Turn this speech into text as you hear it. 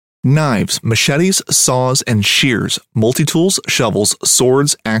Knives, machetes, saws, and shears, multi-tools, shovels,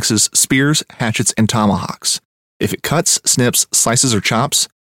 swords, axes, spears, hatchets, and tomahawks. If it cuts, snips, slices, or chops,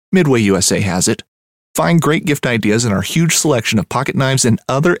 Midway USA has it. Find great gift ideas in our huge selection of pocket knives and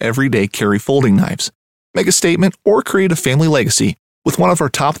other everyday carry folding knives. Make a statement or create a family legacy with one of our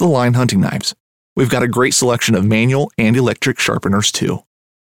top-of-the-line hunting knives. We've got a great selection of manual and electric sharpeners, too.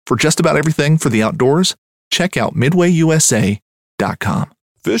 For just about everything for the outdoors, check out MidwayUSA.com.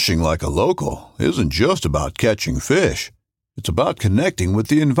 Fishing like a local isn't just about catching fish. It's about connecting with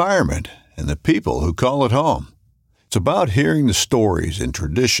the environment and the people who call it home. It's about hearing the stories and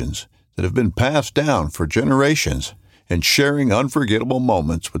traditions that have been passed down for generations and sharing unforgettable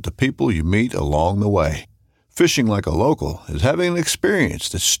moments with the people you meet along the way. Fishing like a local is having an experience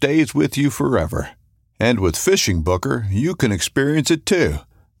that stays with you forever. And with Fishing Booker, you can experience it too,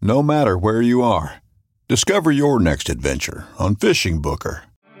 no matter where you are. Discover your next adventure on Fishing Booker.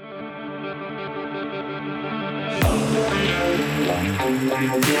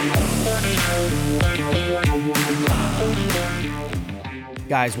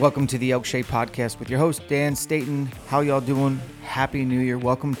 Guys, welcome to the Elk Shape Podcast with your host, Dan Staton. How y'all doing? Happy New Year.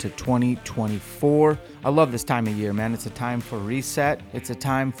 Welcome to 2024. I love this time of year, man. It's a time for reset. It's a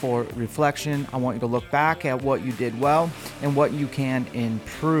time for reflection. I want you to look back at what you did well and what you can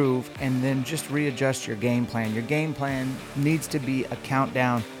improve, and then just readjust your game plan. Your game plan needs to be a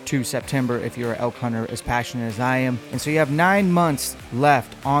countdown to September if you're an elk hunter as passionate as I am. And so you have 9 months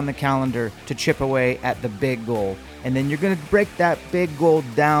left on the calendar to chip away at the big goal. And then you're going to break that big goal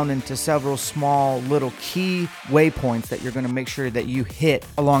down into several small little key waypoints that you're going to make sure that you hit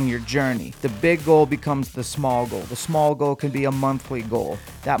along your journey. The big goal becomes the small goal. The small goal can be a monthly goal.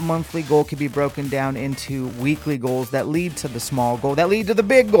 That monthly goal can be broken down into weekly goals that lead to the small goal, that lead to the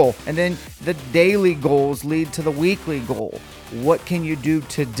big goal. And then the daily goals lead to the weekly goal. What can you do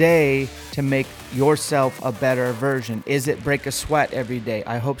today to make yourself a better version? Is it break a sweat every day?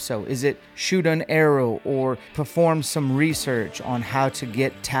 I hope so. Is it shoot an arrow or perform some research on how to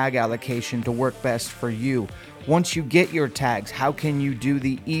get tag allocation to work best for you? Once you get your tags, how can you do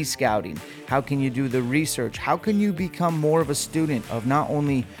the e-scouting? How can you do the research? How can you become more of a student of not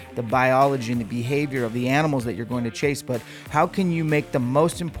only the biology and the behavior of the animals that you're going to chase, but how can you make the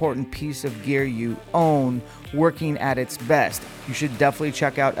most important piece of gear you own working at its best? You should definitely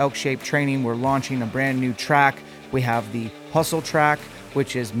check out Elk Shape Training. We're launching a brand new track. We have the Hustle track,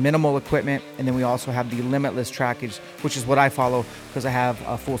 which is minimal equipment, and then we also have the Limitless trackage, which is what I follow because I have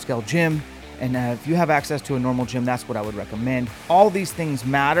a full-scale gym. And if you have access to a normal gym, that's what I would recommend. All these things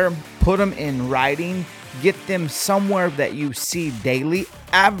matter. Put them in writing. Get them somewhere that you see daily.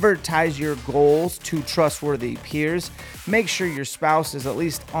 Advertise your goals to trustworthy peers. Make sure your spouse is at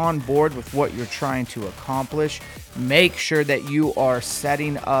least on board with what you're trying to accomplish. Make sure that you are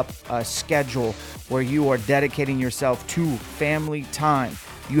setting up a schedule where you are dedicating yourself to family time.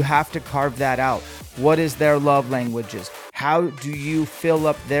 You have to carve that out. What is their love languages? How do you fill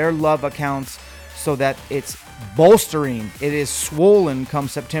up their love accounts so that it's bolstering, it is swollen come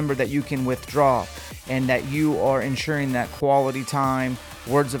September, that you can withdraw, and that you are ensuring that quality time,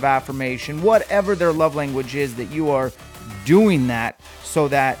 words of affirmation, whatever their love language is, that you are doing that so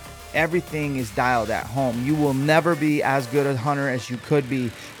that everything is dialed at home. You will never be as good a hunter as you could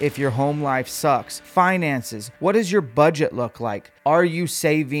be if your home life sucks. Finances. What does your budget look like? Are you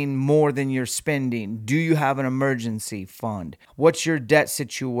saving more than you're spending? Do you have an emergency fund? What's your debt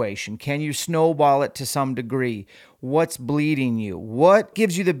situation? Can you snowball it to some degree? What's bleeding you? What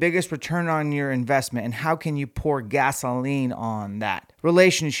gives you the biggest return on your investment, and how can you pour gasoline on that?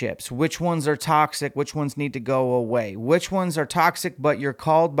 Relationships. Which ones are toxic? Which ones need to go away? Which ones are toxic, but you're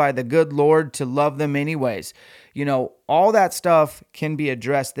called by the good Lord to love them anyways? You know, all that stuff can be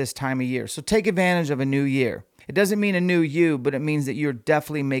addressed this time of year. So take advantage of a new year. It doesn't mean a new you, but it means that you're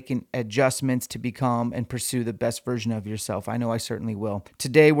definitely making adjustments to become and pursue the best version of yourself. I know I certainly will.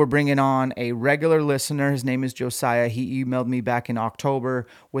 Today, we're bringing on a regular listener. His name is Josiah. He emailed me back in October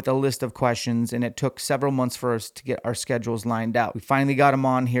with a list of questions, and it took several months for us to get our schedules lined out. We finally got him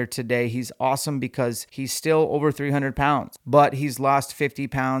on here today. He's awesome because he's still over 300 pounds, but he's lost 50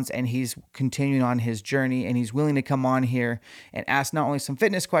 pounds, and he's continuing on his journey, and he's willing to come on here and ask not only some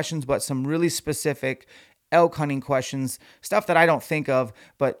fitness questions, but some really specific elk hunting questions, stuff that I don't think of,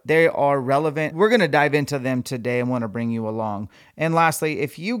 but they are relevant. We're going to dive into them today and want to bring you along. And lastly,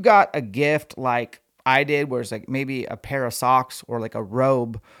 if you got a gift like I did, where it's like maybe a pair of socks or like a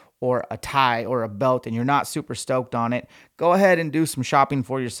robe or a tie or a belt, and you're not super stoked on it, go ahead and do some shopping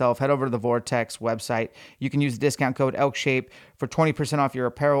for yourself. Head over to the Vortex website. You can use the discount code ELKSHAPE for 20% off your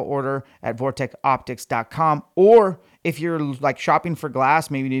apparel order at vortexoptics.com. Or If you're like shopping for glass,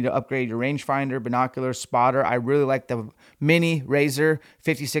 maybe you need to upgrade your rangefinder, binocular, spotter. I really like the mini Razor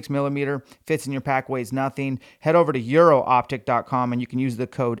 56 millimeter, fits in your pack, weighs nothing. Head over to eurooptic.com and you can use the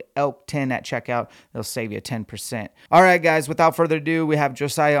code ELK10 at checkout. It'll save you 10%. All right, guys, without further ado, we have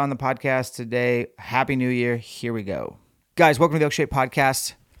Josiah on the podcast today. Happy New Year. Here we go. Guys, welcome to the Elk Shape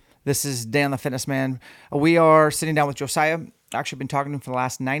Podcast. This is Dan the Fitness Man. We are sitting down with Josiah. Actually been talking to him for the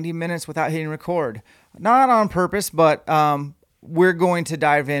last 90 minutes without hitting record. Not on purpose, but we're going to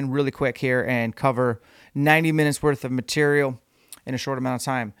dive in really quick here and cover 90 minutes worth of material in a short amount of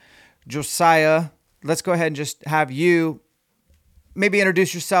time. Josiah, let's go ahead and just have you maybe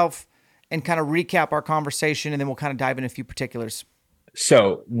introduce yourself and kind of recap our conversation, and then we'll kind of dive in a few particulars.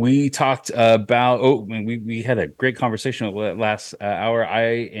 So we talked about, we had a great conversation last hour.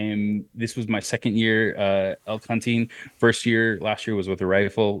 This was my second year elk hunting. Last year was with a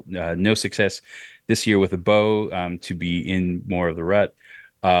rifle, no success. This year with a bow, to be in more of the rut.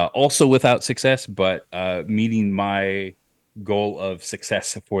 Also without success, but meeting my goal of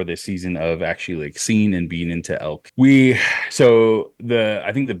success for this season of actually like seeing and being into elk. I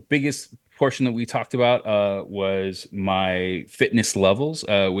think the biggest portion that we talked about was my fitness levels,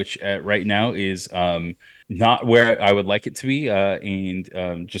 which right now is not where I would like it to be.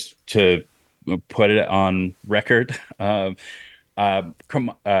 And just to put it on record,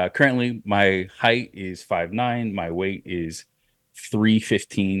 currently my height is 5'9", my weight is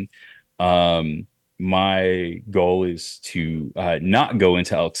 315. My goal is to not go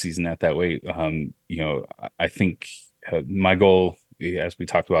into elk season at that weight. I think my goal, as we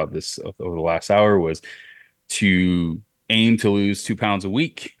talked about this over the last hour, was to aim to lose 2 pounds a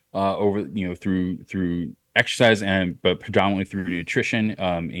week through exercise but predominantly through nutrition.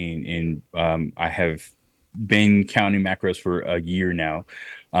 I have been counting macros for a year now.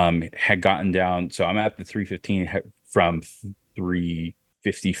 Had gotten down, so I'm at the 315 from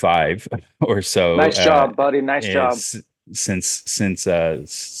 355 or so. Nice job, buddy. Nice job. Since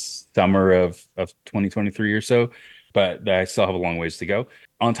summer of 2023 or so. But I still have a long ways to go.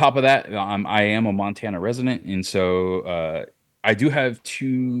 On top of that, I am a Montana resident, and so I do have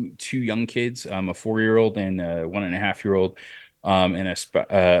two young kids. I'm a 4-year-old and a 1.5-year-old, and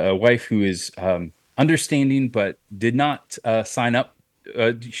a wife who is understanding, but did not sign up.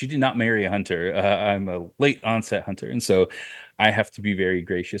 She did not marry a hunter. I'm a late onset hunter, and so I have to be very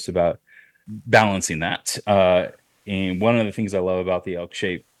gracious about balancing that. And one of the things I love about the Elk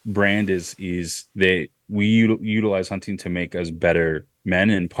Shape brand is that we utilize hunting to make us better men,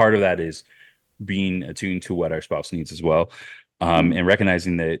 and part of that is being attuned to what our spouse needs as well, and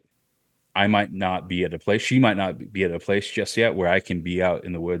recognizing that I might not be at a place, she might not be at a place just yet where I can be out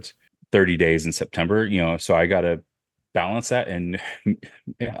in the woods 30 days in September, so I got to balance that, and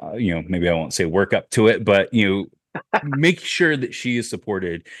maybe I won't say work up to it, but make sure that she is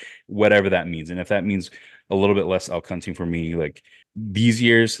supported, whatever that means. And if that means a little bit less elk hunting for me, like these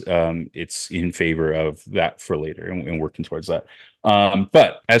years, it's in favor of that for later, and working towards that.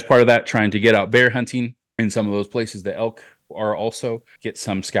 But as part of that, trying to get out bear hunting in some of those places that elk are also, get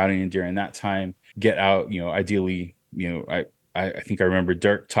some scouting in during that time, get out, ideally, I think I remember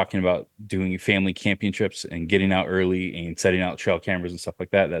Dirk talking about doing family camping trips and getting out early and setting out trail cameras and stuff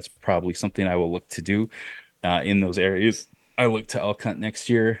like that. That's probably something I will look to do in those areas. I look to elk hunt next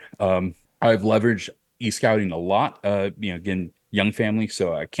year. I've leveraged e-scouting a lot, again, young family,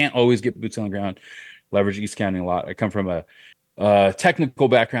 so I can't always get boots on the ground. Leverage e-scouting a lot. I come from a technical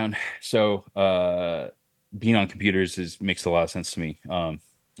background, so being on computers makes a lot of sense to me.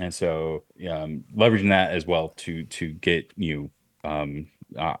 And so leveraging that as well to get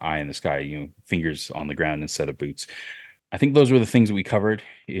eye in the sky, fingers on the ground instead of boots. I think those were the things that we covered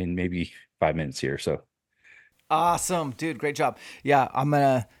in maybe 5 minutes here. So awesome, dude. Great job. Yeah, I'm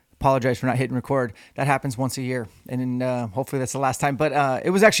gonna apologize for not hitting record. That happens once a year, and hopefully that's the last time. But it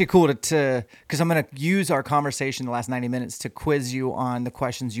was actually cool to because I'm going to use our conversation the last 90 minutes to quiz you on the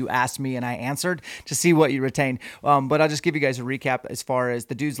questions you asked me and I answered to see what you retained. But I'll just give you guys a recap as far as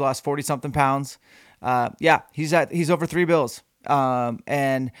the dude's lost 40-something pounds. He's over 3 bills.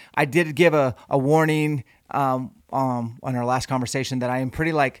 And I did give a warning on our last conversation that I am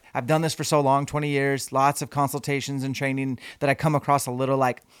pretty I've done this for so long, 20 years, lots of consultations and training, that I come across a little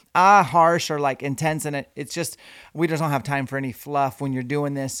harsh or intense. And it's just, we just don't have time for any fluff when you're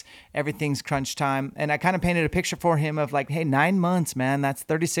doing this. Everything's crunch time. And I kind of painted a picture for him of hey, 9 months, man, that's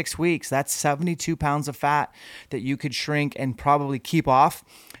 36 weeks. That's 72 pounds of fat that you could shrink and probably keep off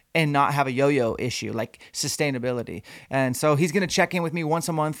and not have a yo-yo issue, like sustainability. And so he's going to check in with me once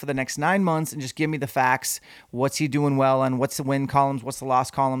a month for the next 9 months and just give me the facts. What's he doing well on? What's the win columns? What's the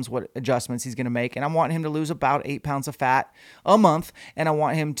loss columns? What adjustments he's going to make? And I want him to lose about 8 pounds of fat a month. And I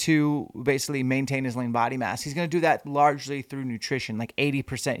want him to basically maintain his lean body mass. He's going to do that largely through nutrition, like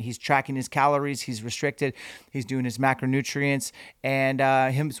 80%. He's tracking his calories. He's restricted. He's doing his macronutrients. And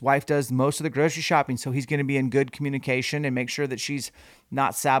his wife does most of the grocery shopping. So he's going to be in good communication and make sure that she's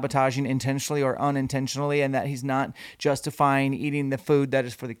not sabotaging intentionally or unintentionally, and that he's not justifying eating the food that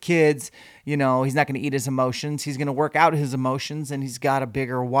is for the kids. He's not going to eat his emotions. He's going to work out his emotions, and he's got a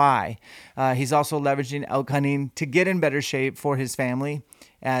bigger why. He's also leveraging elk hunting to get in better shape for his family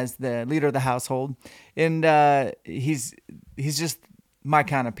as the leader of the household. And he's just my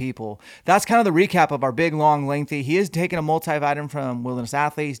kind of people. That's kind of the recap of our big, long, lengthy. He is taking a multivitamin from Wilderness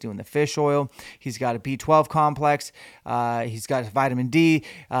Athlete. He's doing the fish oil. He's got a B12 complex. He's got vitamin D.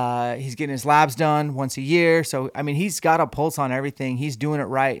 He's getting his labs done once a year. So, he's got a pulse on everything. He's doing it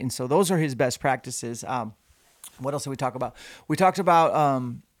right. And so those are his best practices. What else did we talk about? We talked about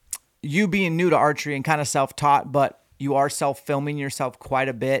you being new to archery and kind of self-taught, but you are self-filming yourself quite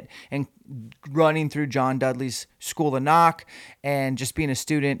a bit and running through John Dudley's School of Knock and just being a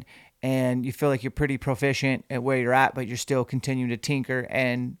student, and you feel like you're pretty proficient at where you're at, but you're still continuing to tinker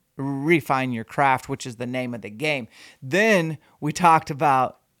and refine your craft, which is the name of the game. Then we talked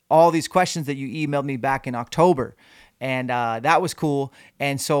about all these questions that you emailed me back in October. And that was cool.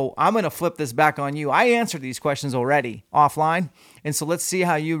 And so I'm going to flip this back on you. I answered these questions already offline. And so let's see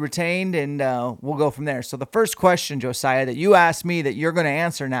how you retained, and we'll go from there. So the first question, Josiah, that you asked me that you're going to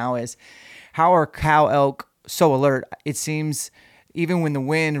answer now is, how are cow elk so alert? It seems even when the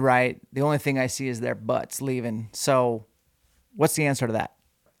wind, right, the only thing I see is their butts leaving. So what's the answer to that?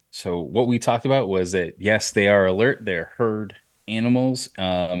 So what we talked about was that, yes, they are alert. They're herd animals.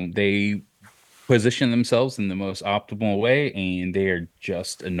 They position themselves in the most optimal way, and they are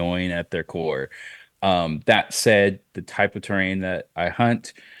just annoying at their core. That said, the type of terrain that I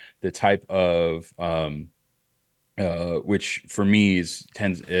hunt, the type of which for me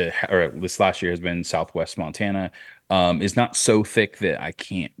or this last year has been Southwest Montana, is not so thick that I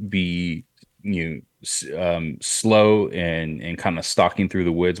can't be slow and kind of stalking through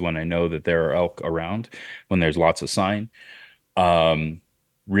the woods when I know that there are elk around, when there's lots of sign.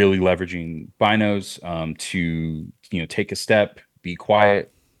 Really leveraging binos to take a step, be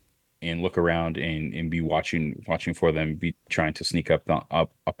quiet, and look around and be watching for them, be trying to sneak up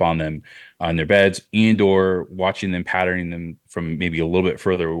on them on their beds, and or watching them, patterning them from maybe a little bit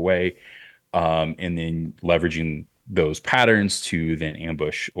further away, and then leveraging those patterns to then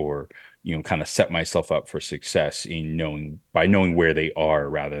ambush or kind of set myself up for success in knowing where they are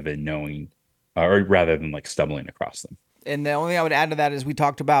rather than like stumbling across them. And the only thing I would add to that is we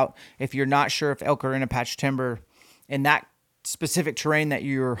talked about, if you're not sure if elk are in a patch timber in that specific terrain that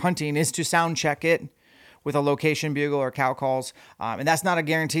you're hunting, is to sound check it with a location bugle or cow calls. And that's not a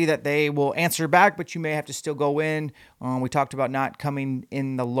guarantee that they will answer back, but you may have to still go in. We talked about not coming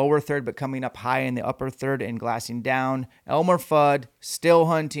in the lower third, but coming up high in the upper third and glassing down. Elmer Fudd, still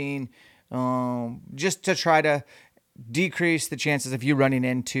hunting, just to try to decrease the chances of you running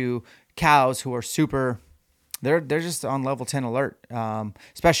into cows who are super... They're just on level 10 alert,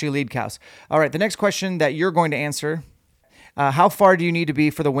 especially lead cows. All right, the next question that you're going to answer, how far do you need to be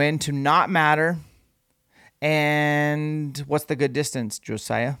for the wind to not matter? And what's the good distance,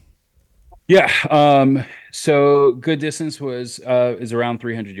 Josiah? Yeah, so good distance is around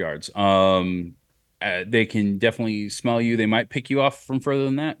 300 yards. They can definitely smell you. They might pick you off from further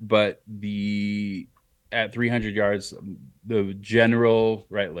than that, but at 300 yards, the general,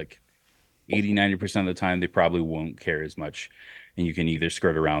 right, like 80-90% of the time, they probably won't care as much, and you can either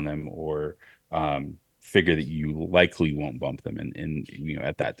skirt around them or figure that you likely won't bump them in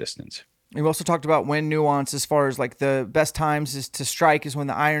at that distance. We've also talked about wind nuance as far as like the best times is to strike is when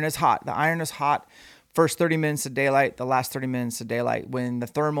the iron is hot. The iron is hot first 30 minutes of daylight, the last 30 minutes of daylight, when the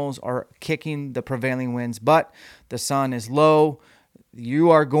thermals are kicking the prevailing winds, but the sun is low.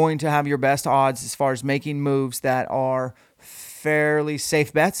 You are going to have your best odds as far as making moves that are fairly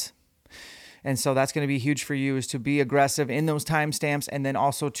safe bets. And so that's going to be huge for you, is to be aggressive in those timestamps, and then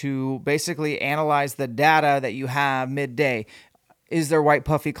also to basically analyze the data that you have midday. Is there white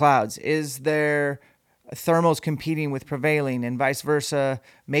puffy clouds? Is there thermals competing with prevailing, and vice versa?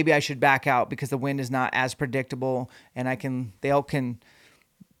 Maybe I should back out because the wind is not as predictable, and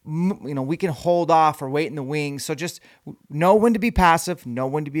we can hold off or wait in the wings. So just know when to be passive, know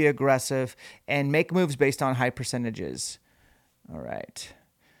when to be aggressive, and make moves based on high percentages. All right.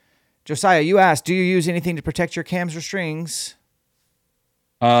 Josiah, you asked, do you use anything to protect your cams or strings?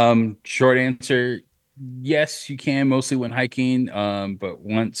 Short answer, yes, you can mostly when hiking. But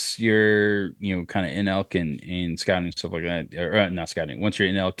once you're, kind of in elk and scouting and stuff like that, or not scouting, once you're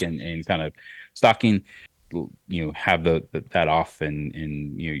in elk and kind of stalking, have that off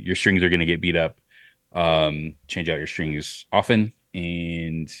and your strings are going to get beat up. Change out your strings often.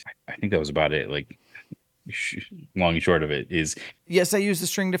 And I think that was about it. Like, long and short of it is, Yes, I use the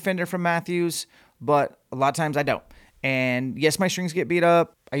string defender from Matthews, but a lot of times I don't. And yes, my strings get beat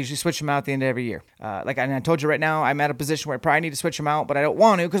up. I usually switch them out at the end of every year. And I told you right now, I'm at a position where I probably need to switch them out, but I don't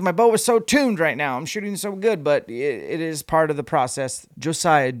want to because my bow is so tuned right now. I'm shooting so good, but it is part of the process.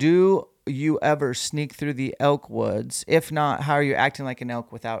 Josiah, do you ever sneak through the elk woods? If not, how are you acting like an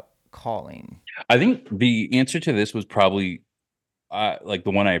elk without calling? I think the answer to this was probably like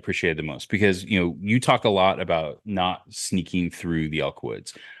the one I appreciated the most because you talk a lot about not sneaking through the elk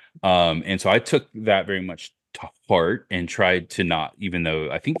woods, and so I took that very much to heart and tried to not, even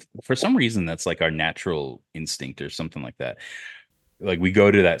though I think for some reason that's like our natural instinct or something like that. Like we go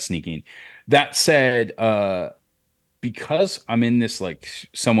to that sneaking. That said, because I'm in this like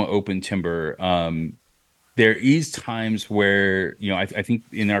somewhat open timber, there is times where I think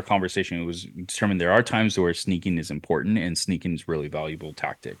in our conversation it was determined there are times where sneaking is important and sneaking is really valuable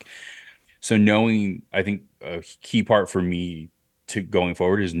tactic. So knowing, I think a key part for me to going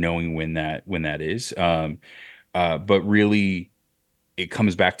forward is knowing when that is. But really it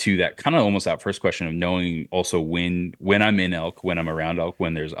comes back to that kind of almost that first question of knowing also when I'm in elk, when I'm around elk,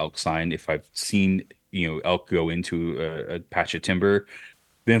 when there's elk sign, if I've seen elk go into a patch of timber,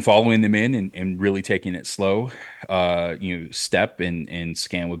 then following them in and really taking it slow, step and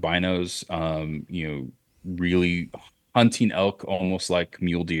scan with binos, really hunting elk almost like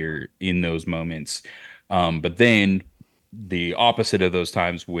mule deer in those moments. But then the opposite of those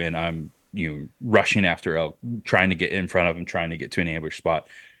times when I'm, rushing after elk, trying to get in front of them, trying to get to an ambush spot,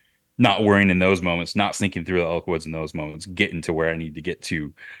 not worrying in those moments, not sneaking through the elk woods in those moments, getting to where I need to get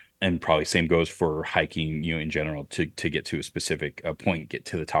to. And probably same goes for hiking, in general, to get to a specific point, get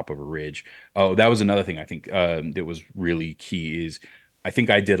to the top of a ridge. Oh, that was another thing I think that was really key is I think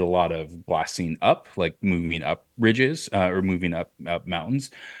I did a lot of blasting up, like moving up ridges or moving up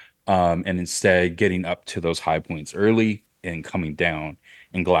mountains, and instead getting up to those high points early and coming down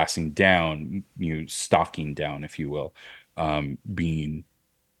and glassing down, stalking down, if you will, being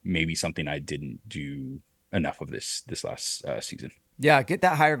maybe something I didn't do enough of this last season. Yeah, get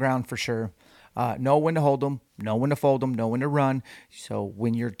that higher ground for sure. Know when to hold them, know when to fold them, know when to run. So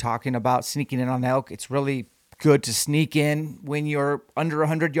when you're talking about sneaking in on elk, it's really good to sneak in when you're under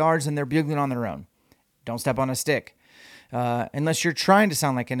 100 yards and they're bugling on their own. Don't step on a stick. Unless you're trying to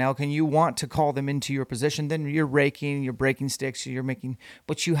sound like an elk and you want to call them into your position, then you're raking, you're breaking sticks,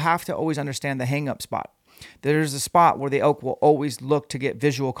 but you have to always understand the hang up spot. There's a spot where the elk will always look to get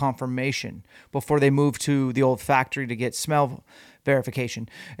visual confirmation before they move to the olfactory to get smell verification.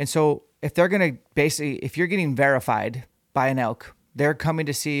 And so if they're going to if you're getting verified by an elk, they're coming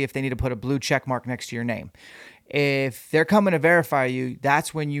to see if they need to put a blue check mark next to your name. If they're coming to verify you,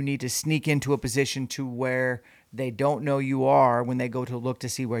 that's when you need to sneak into a position to where they don't know you are when they go to look to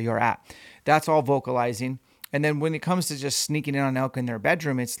see where you're at. That's all vocalizing. And then when it comes to just sneaking in on elk in their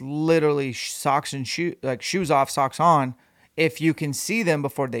bedroom, it's literally socks and shoes off, socks on. If you can see them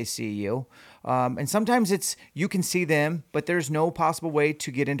before they see you. And sometimes it's you can see them, but there's no possible way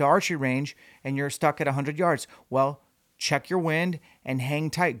to get into archery range and you're stuck at 100 yards. Well, check your wind and hang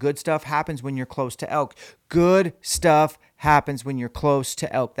tight. Good stuff happens when you're close to elk. Good stuff happens when you're close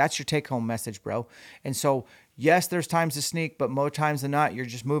to elk. That's your take-home message, bro. And so, yes, there's times to sneak, but more times than not, you're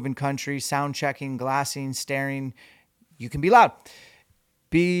just moving country, sound checking, glassing, staring. You can be loud.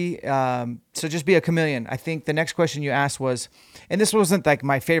 So just be a chameleon. I think the next question you asked was, and this wasn't like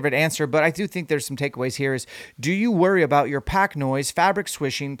my favorite answer, but I do think there's some takeaways here is, do you worry about your pack noise, fabric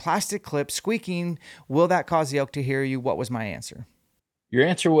swishing, plastic clips, squeaking? Will that cause the elk to hear you? What was my answer? Your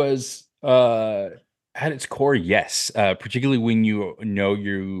answer was at its core, yes. Particularly when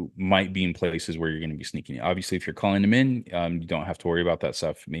you might be in places where you're going to be sneaking. Obviously, if you're calling them in, you don't have to worry about that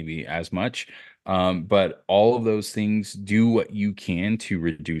stuff maybe as much. But all of those things, do what you can to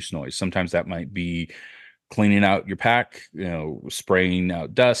reduce noise. Sometimes that might be cleaning out your pack, spraying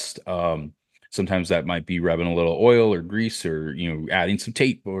out dust. Sometimes that might be rubbing a little oil or grease or adding some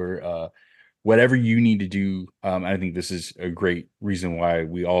tape or whatever you need to do. I think this is a great reason why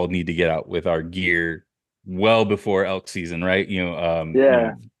we all need to get out with our gear well before elk season, right?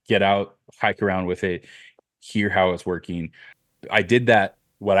 Get out, hike around with it, hear how it's working. I did that.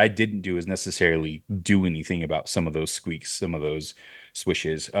 What I didn't do is necessarily do anything about some of those squeaks, some of those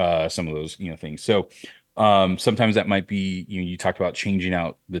swishes, some of those, things. So Sometimes that might be, you talked about changing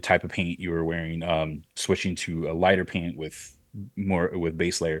out the type of paint you were wearing, switching to a lighter paint with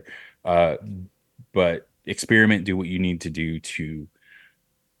base layer. Uh, but experiment, do what you need to do to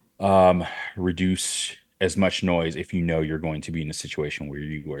reduce as much noise if you know you're going to be in a situation where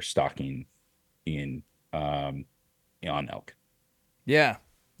you are stalking in um, on elk. Yeah.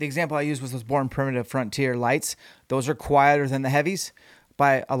 The example I used was those Born Primitive Frontier lights. Those are quieter than the heavies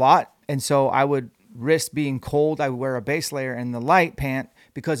by a lot. And so I would risk being cold. I would wear a base layer in the light pant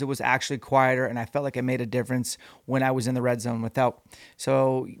because it was actually quieter, and I felt like it made a difference when I was in the red zone with elk.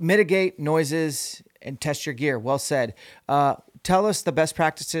 So mitigate noises and test your gear. Well said. Tell us the best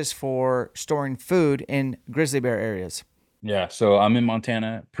practices for storing food in grizzly bear areas. Yeah, so I'm in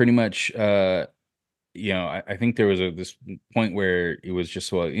Montana. Pretty much, I think there was this point where it was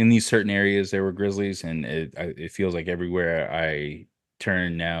just, well, in these certain areas there were grizzlies, and it feels like everywhere I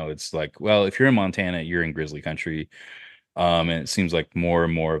turn now, it's like, well, if you're in Montana, you're in grizzly country. And it seems like more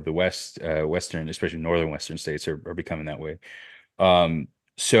and more of the western, especially northern western states are becoming that way.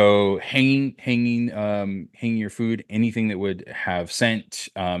 So hanging your food, anything that would have scent,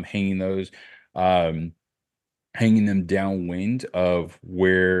 hanging those. Um, Hanging them downwind of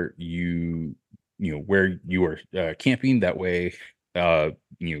where you are camping. That way, uh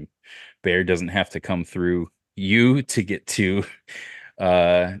you know bear doesn't have to come through you to get to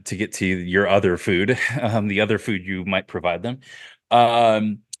your other food, the other food you might provide them.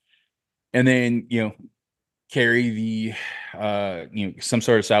 um and then, carry the some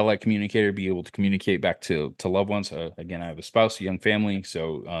sort of satellite communicator, be able to communicate back to loved ones. Again, I have a spouse, a young family,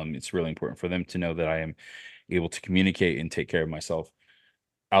 so it's really important for them to know that I am able to communicate and take care of myself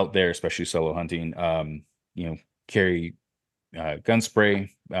out there, especially solo hunting. You know, carry gun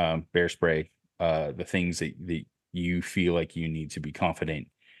spray, bear spray, the things that you feel like you need to be confident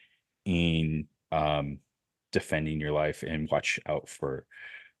in defending your life, and watch out for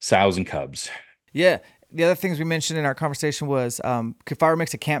sows and cubs. Yeah. The other things we mentioned in our conversation was Fire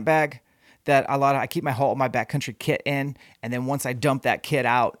makes a camp bag that I keep my backcountry kit in, and then once I dump that kit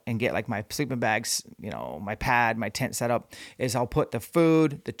out and get like my sleeping bags, my pad, my tent set up, is I'll put the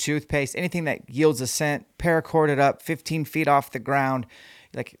food, the toothpaste, anything that yields a scent, paracord it up 15 feet off the ground,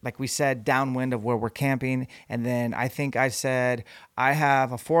 like we said, downwind of where we're camping. And then I think I said I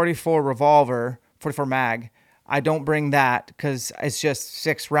have a 44 revolver, 44 mag. I don't bring that because it's just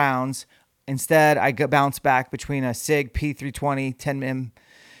 6 rounds. Instead, I bounce back between a SIG P320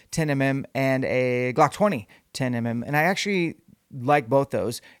 10mm and a Glock 20 10mm. And I actually like both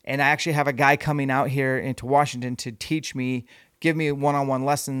those. And I actually have a guy coming out here into Washington to give me one-on-one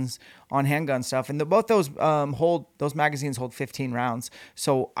lessons on handgun stuff. And both those those magazines hold 15 rounds.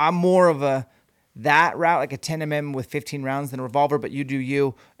 So I'm more of that route, like a 10mm with 15 rounds, than a revolver, but you do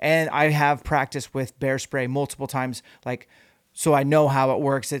you. And I have practiced with bear spray multiple times, so I know how it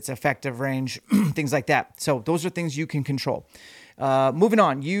works, its effective range, things like that. So those are things you can control. Moving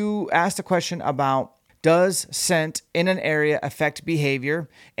on, you asked a question about, does scent in an area affect behavior?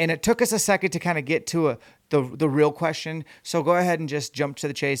 And it took us a second to kind of get to the real question. So go ahead and just jump to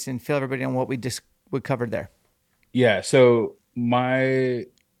the chase and fill everybody on what we covered there. Yeah. So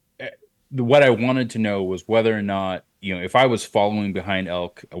what I wanted to know was whether or not, if I was following behind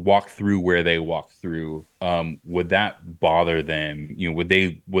elk, walk through where they walk through, would that bother them? Would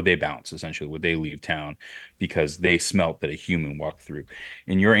they bounce, essentially? Would they leave town because they smelt that a human walked through?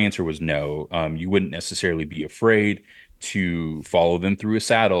 And your answer was no. You wouldn't necessarily be afraid to follow them through a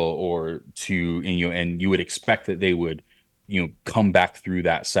saddle, or and you would expect that they would, come back through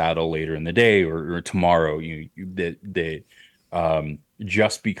that saddle later in the day, or tomorrow.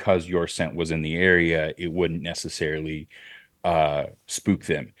 Just because your scent was in the area, it wouldn't necessarily spook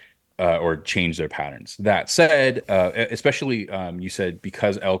them or change their patterns. That said, especially you said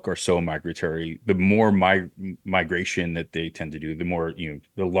because elk are so migratory, the more migration that they tend to do, the more,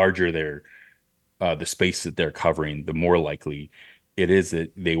 the larger the space that they're covering, the more likely it is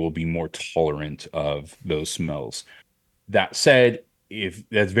that they will be more tolerant of those smells. That said, if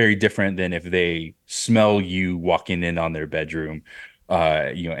that's very different than if they smell you walking in on their bedroom,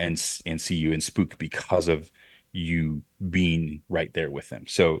 and see you and spook because of you being right there with them.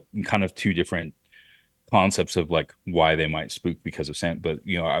 So kind of two different concepts of like why they might spook because of scent. But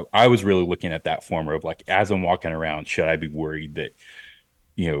I was really looking at that former of like, as I'm walking around, should I be worried that,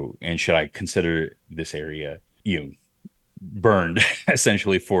 and should I consider this area, burned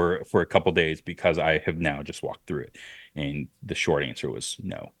essentially for a couple days because I have now just walked through it? And the short answer was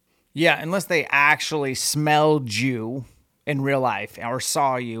no. Yeah, unless they actually smelled you in real life or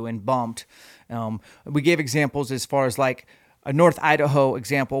saw you and bumped. We gave examples as far as like a North Idaho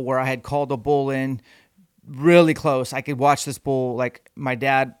example where I had called a bull in really close. I could watch this bull. Like my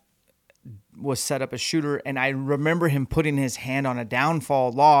dad was set up a shooter, and I remember him putting his hand on a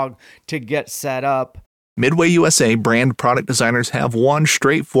downfall log to get set up. Midway USA brand product designers have one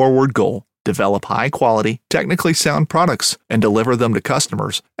straightforward goal: develop high-quality, technically sound products and deliver them to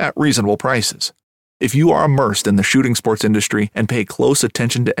customers at reasonable prices. If you are immersed in the shooting sports industry and pay close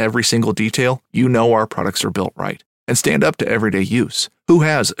attention to every single detail, you know our products are built right and stand up to everyday use. Who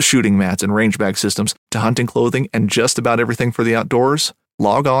has shooting mats and range bag systems to hunting clothing and just about everything for the outdoors?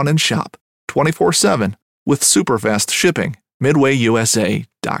 Log on and shop 24/7 with super fast shipping.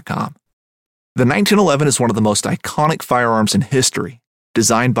 MidwayUSA.com. The 1911 is one of the most iconic firearms in history.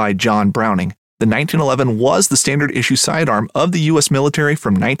 Designed by John Browning, the 1911 was the standard issue sidearm of the U.S. military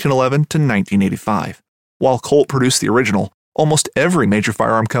from 1911 to 1985. While Colt produced the original, almost every major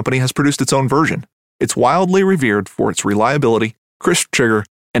firearm company has produced its own version. It's wildly revered for its reliability, crisp trigger,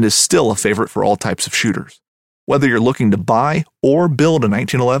 and is still a favorite for all types of shooters. Whether you're looking to buy or build a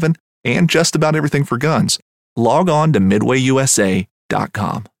 1911 and just about everything for guns, log on to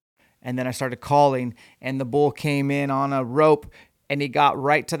MidwayUSA.com. And then I started calling, and the bull came in on a rope, and he got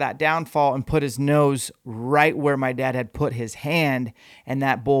right to that downfall and put his nose right where my dad had put his hand, and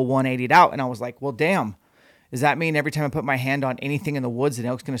that bull 180'd out. And I was like, well, damn. Does that mean every time I put my hand on anything in the woods, an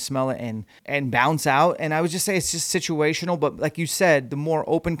elk's going to smell it and bounce out? And I would just say it's just situational. But like you said, the more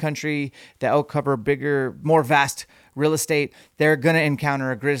open country, the elk cover bigger, more vast real estate, they're going to encounter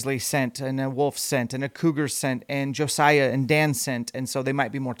a grizzly scent and a wolf scent and a cougar scent and Josiah and Dan scent. And so they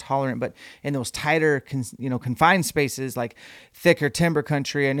might be more tolerant. But in those tighter, confined spaces like thicker timber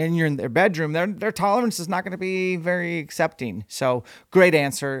country and then you're in their bedroom, their tolerance is not going to be very accepting. So great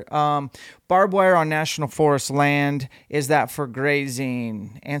answer. Barbed wire on national forest land, is that for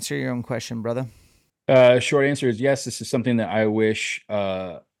grazing? Answer your own question, brother. Short answer is yes. This is something that I wish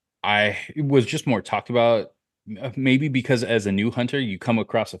I was just more talked about. Maybe because as a new hunter, you come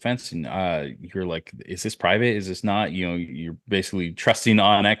across a fence and you're like, is this private? Is this not? You're basically trusting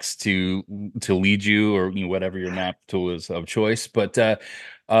onX to lead you, or whatever your map tool is of choice. But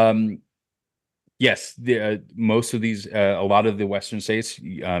yes, most of these, a lot of the Western states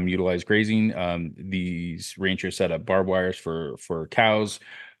utilize grazing. These ranchers set up barbed wires for cows,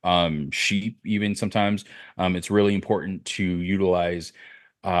 sheep, even sometimes. It's really important to utilize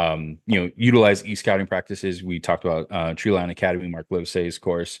e-scouting practices. We talked about Treeline Academy, Mark Livesay's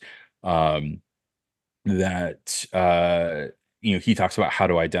course, that he talks about how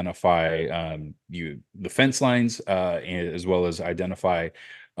to identify the fence lines, as well as identify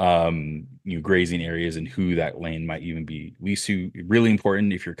grazing areas and who that land might even be leased to. Really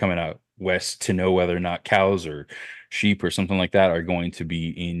important if you're coming out west to know whether or not cows or sheep or something like that are going to be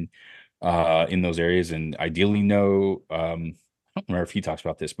in those areas, and ideally know I don't remember if he talks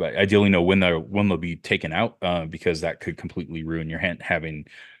about this, but ideally know when they'll be taken out, because that could completely ruin your hunt, having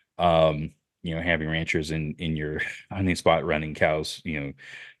ranchers in your hunting spot running cows, to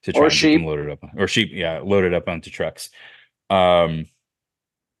try and get them loaded up, or sheep, loaded up onto trucks. I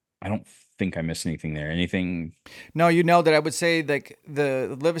don't think I missed anything there. Anything? No, that I would say like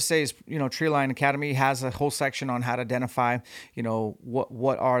the Livesay's, Treeline Academy has a whole section on how to identify,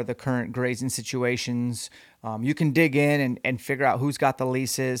 what are the current grazing situations. You can dig in and figure out who's got the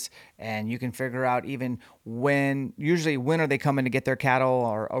leases, and you can figure out even when are they coming to get their cattle,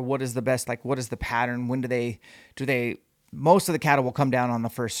 or what is the best, like what is the pattern? When do they most of the cattle will come down on the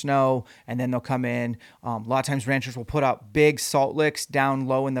first snow, and then they'll come in. A lot of times ranchers will put out big salt licks down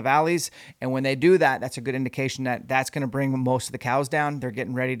low in the valleys. And when they do that, that's a good indication that that's going to bring most of the cows down. They're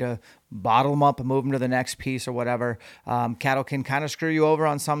getting ready to bottle them up and move them to the next piece or whatever. Cattle can kind of screw you over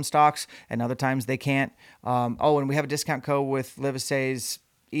on some stocks, and other times they can't. And we have a discount code with Livesay's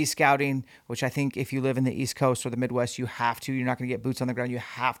e-scouting, which I think if you live in the East Coast or the Midwest, you have to. You're not going to get boots on the ground. You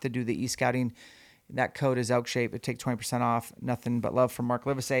have to do the e-scouting. That code is Elk Shape. It takes 20% off. Nothing but love from Mark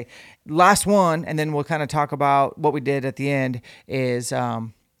Livesay. Last one, and then we'll kind of talk about what we did at the end, is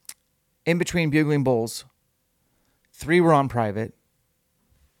in between bugling bulls, 3 were on private,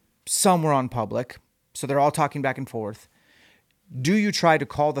 some were on public, so they're all talking back and forth. Do you try to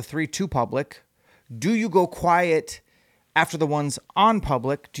call the 3 to public? Do you go quiet after the ones on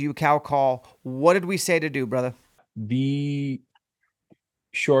public? Do you cow call? What did we say to do, brother? The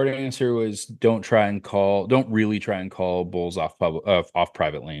short answer was don't really try and call bulls off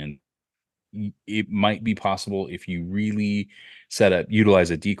private land. It might be possible if you really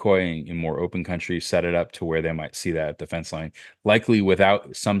utilize a decoy in more open country, set it up to where they might see that at the fence line. Likely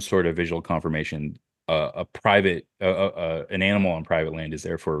without some sort of visual confirmation, an animal on private land is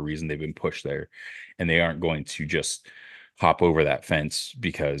there for a reason. They've been pushed there, and they aren't going to just hop over that fence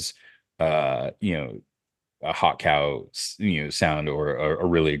because a hot cow, sound, or a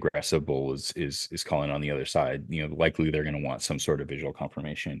really aggressive bull is calling on the other side, likely they're going to want some sort of visual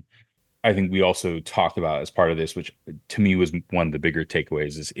confirmation. I think we also talked about as part of this, which to me was one of the bigger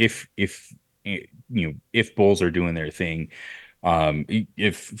takeaways, is if bulls are doing their thing,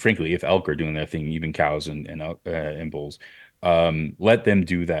 if frankly if elk are doing their thing, even cows and bulls, let them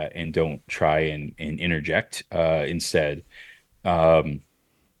do that and don't try and interject. Instead, um,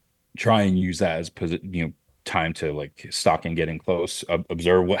 try and use that as time to like stalk and get in close,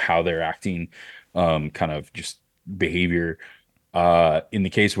 observe how they're acting, kind of just behavior. In the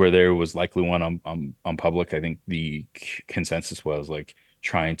case where there was likely one on public, I think the consensus was like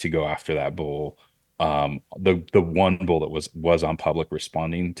trying to go after that bull. The one bull that was on public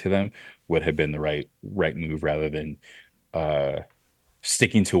responding to them would have been the right move, rather than uh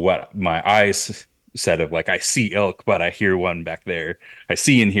sticking to what my eyes said of like, I see elk, but I hear one back there. I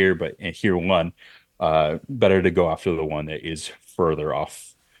see and hear, but and hear one. Better to go after the one that is further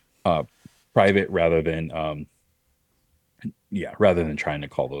off, uh, private, rather than trying to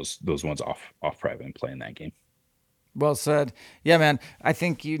call those ones off private and playing that game. Well said. Yeah, man. I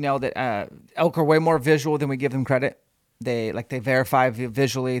think you nailed it. Elk are way more visual than we give them credit. They verify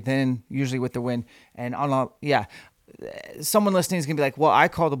visually, then usually with the wind. And someone listening is gonna be like, "Well, I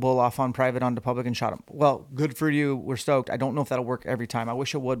called the bull off on private onto public and shot him." Well, good for you. We're stoked. I don't know if that'll work every time. I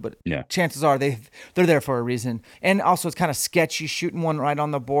wish it would, but Yeah. chances are they're there for a reason. And also, it's kind of sketchy shooting one right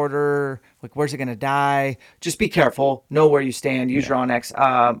on the border. Like, where's it gonna die? Just be careful. Know where you stand. Use your onX.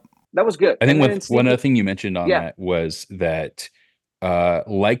 That was good. I think And then one other thing you mentioned on yeah. that was that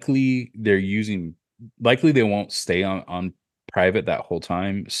likely they won't stay on private that whole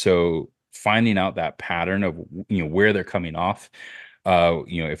time. So finding out that pattern of where they're coming off,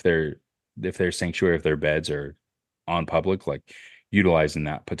 if their sanctuary, if their beds are on public, like utilizing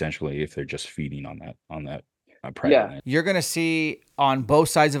that potentially if they're just feeding on that private land. You're going to see on both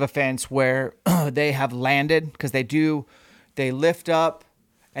sides of a fence where they have landed, because they lift up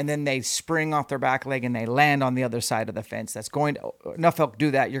and then they spring off their back leg and they land on the other side of the fence. Enough elk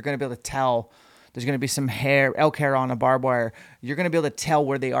do that. You're going to be able to tell. There's going to be some elk hair on a barbed wire. You're going to be able to tell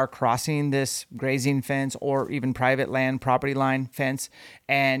where they are crossing this grazing fence or even private land, property line fence.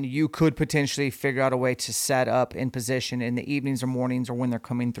 And you could potentially figure out a way to set up in position in the evenings or mornings or when they're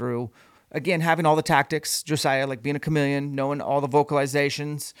coming through. Again, having all the tactics, Josiah, like being a chameleon, knowing all the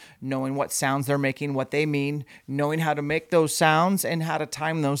vocalizations, knowing what sounds they're making, what they mean, knowing how to make those sounds and how to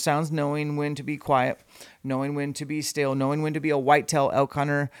time those sounds, knowing when to be quiet, knowing when to be still, knowing when to be a whitetail elk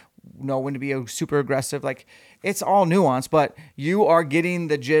hunter, know when to be a super aggressive. Like, it's all nuance, but you are getting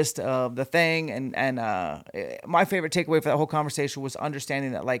the gist of the thing. And my favorite takeaway for that whole conversation was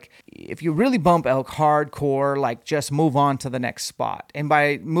understanding that, like, if you really bump elk hardcore, like, just move on to the next spot. And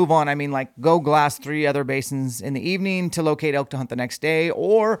by move on, I mean, like, go glass 3 other basins in the evening to locate elk to hunt the next day,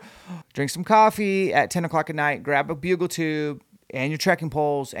 or drink some coffee at 10 o'clock at night, grab a bugle tube and your trekking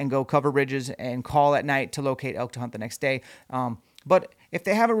poles and go cover ridges and call at night to locate elk to hunt the next day. But if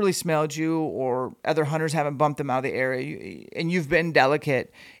they haven't really smelled you, or other hunters haven't bumped them out of the area, and you've been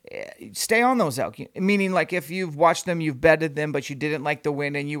delicate, stay on those elk. Meaning, like, if you've watched them, you've bedded them, but you didn't like the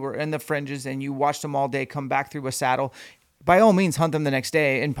wind and you were in the fringes and you watched them all day come back through a saddle, by all means, hunt them the next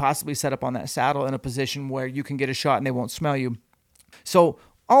day and possibly set up on that saddle in a position where you can get a shot and they won't smell you. So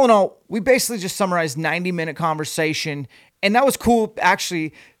all in all, we basically just summarized 90-minute conversation, and that was cool.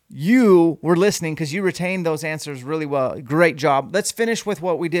 Actually, you were listening because you retained those answers really well. Great job. Let's finish with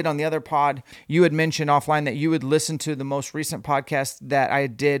what we did on the other pod. You had mentioned offline that you would listen to the most recent podcast that I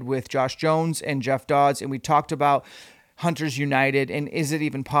did with Josh Jones and Jeff Dodds, and we talked about Hunters United and is it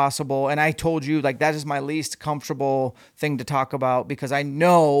even possible? And I told you, like, that is my least comfortable thing to talk about because I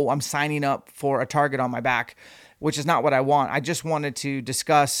know I'm signing up for a target on my back, which is not what I want. I just wanted to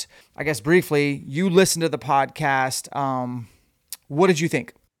discuss, I guess, briefly. You listened to the podcast. What did you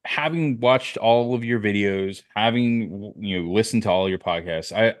think? Having watched all of your videos, having listened to all your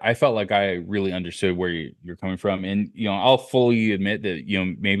podcasts, I felt like I really understood where you're coming from, and I'll fully admit that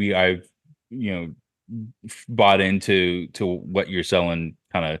maybe I've bought into what you're selling,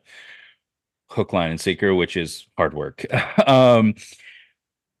 kind of hook, line, and sinker, which is hard work. And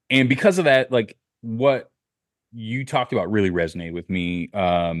because of that, like, what you talked about really resonated with me.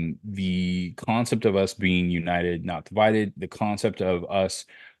 The concept of us being united, not divided, the concept of us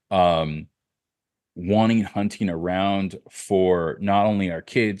wanting hunting around for not only our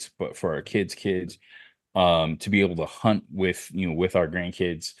kids, but for our kids' kids, to be able to hunt with our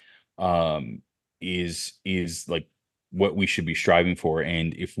grandkids, is like what we should be striving for.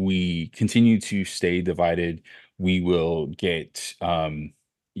 And if we continue to stay divided, we will get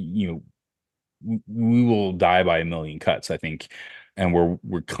we will die by a million cuts, I think, and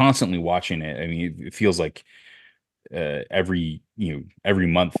we're constantly watching it. I mean, it feels like every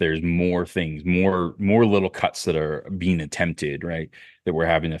month there's more things, more little cuts that are being attempted, right, that we're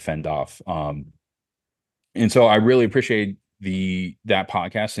having to fend off. And so I really appreciate that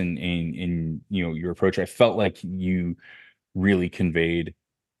podcast and your approach. I felt like you really conveyed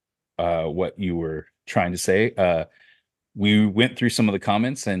what you were trying to say. We went through some of the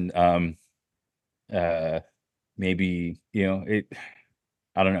comments, and maybe it.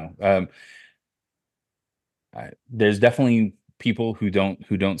 I don't know. There's definitely people who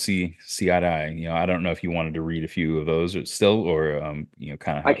don't see eye to eye. I don't know if you wanted to read a few of those or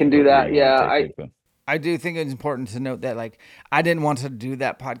kind of I can do where that. you want Yeah, to take it. But I do think it's important to note that, like, I didn't want to do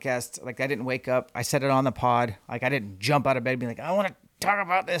that podcast. Like, I didn't wake up. I said it on the pod. Like, I didn't jump out of bed and be like, I want to talk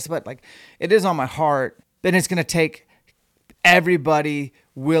about this. But, like, it is on my heart. Then it's going to take everybody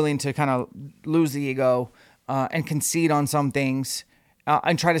willing to kind of lose the ego and concede on some things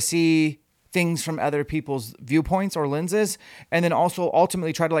and try to see things from other people's viewpoints or lenses, and then also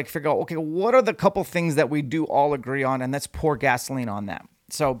ultimately try to like figure out, okay, what are the couple things that we do all agree on, and let's pour gasoline on that.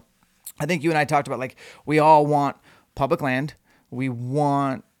 So I think you and I talked about, like, we all want public land. We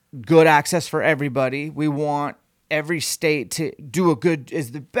want good access for everybody. We want every state to do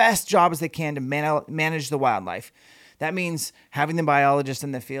the best job as they can to manage the wildlife. That means having the biologists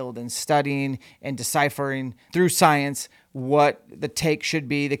in the field and studying and deciphering through science what the take should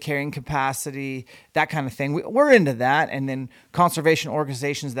be, the carrying capacity, that kind of thing. We're into that. And then conservation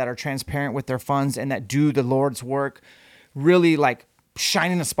organizations that are transparent with their funds and that do the Lord's work, really like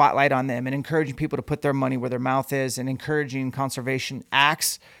shining a spotlight on them and encouraging people to put their money where their mouth is and encouraging conservation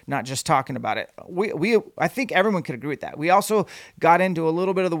acts, not just talking about it. I think everyone could agree with that. We also got into a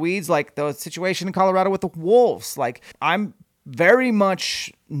little bit of the weeds, like the situation in Colorado with the wolves. Like, I'm very much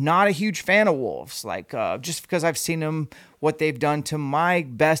not a huge fan of wolves, like just because I've seen them, what they've done to my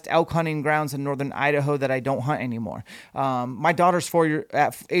best elk hunting grounds in northern Idaho that I don't hunt anymore. My daughter's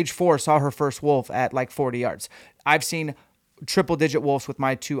at age 4 saw her first wolf at like 40 yards. I've seen triple digit wolves with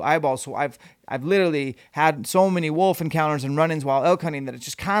my 2 eyeballs. So I've literally had so many wolf encounters and run-ins while elk hunting that it's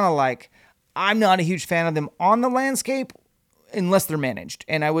just kind of like, I'm not a huge fan of them on the landscape unless they're managed.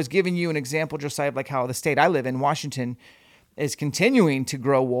 And I was giving you an example, Josiah, of like how the state I live in, Washington, is continuing to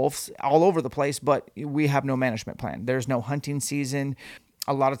grow wolves all over the place, but we have no management plan. There's no hunting season.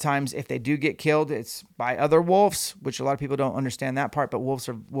 A lot of times if they do get killed, it's by other wolves, which a lot of people don't understand that part, but wolves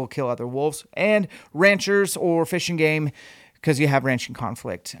will kill other wolves, and ranchers or fishing game, because you have ranching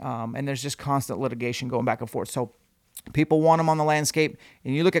conflict. And there's just constant litigation going back and forth. So people want them on the landscape.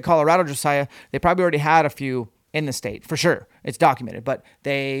 And you look at Colorado, Josiah, they probably already had a few in the state, for sure. It's documented. But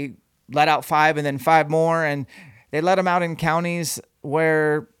they let out 5 and then 5 more. And they let them out in counties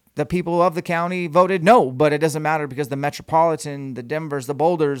where the people of the county voted no. But it doesn't matter because the Metropolitan, the Denvers, the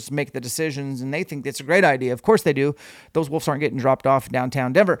Boulders make the decisions. And they think it's a great idea. Of course they do. Those wolves aren't getting dropped off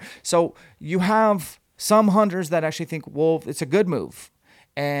downtown Denver. So you have some hunters that actually think it's a good move.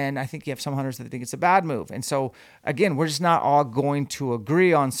 And I think you have some hunters that think it's a bad move. And so, again, we're just not all going to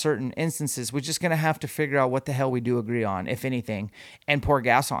agree on certain instances. We're just going to have to figure out what the hell we do agree on, if anything, and pour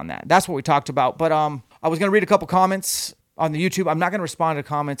gas on that. That's what we talked about. But I was going to read a couple comments on the YouTube. I'm not going to respond to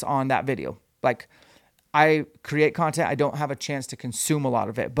comments on that video. Like, I create content. I don't have a chance to consume a lot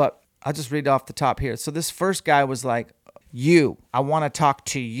of it. But I'll just read off the top here. So this first guy was like, I want to talk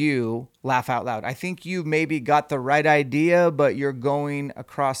to you, laugh out loud. I think you maybe got the right idea, but you're going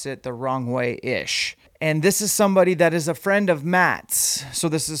across it the wrong way-ish. And this is somebody that is a friend of Matt's. So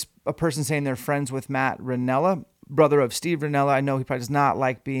this is a person saying they're friends with Matt Ranella, brother of Steve Ranella. I know he probably does not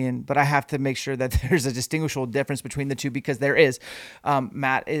like but I have to make sure that there's a distinguishable difference between the two, because there is.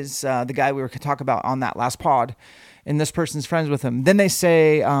 Matt is the guy we were talking about on that last pod, and this person's friends with him. Then they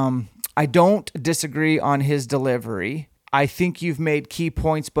say, I don't disagree on his delivery. I think you've made key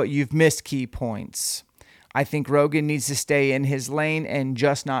points, but you've missed key points. I think Rogan needs to stay in his lane and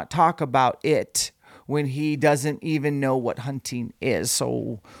just not talk about it when he doesn't even know what hunting is.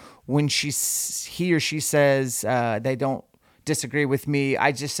 So when he or she says they don't disagree with me,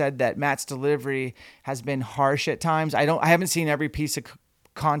 I just said that Matt's delivery has been harsh at times. I haven't seen every piece of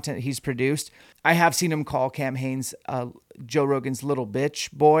content he's produced. I have seen him call Cam Hanes Joe Rogan's little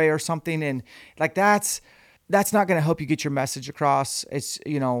bitch boy or something, and like that's not going to help you get your message across. It's,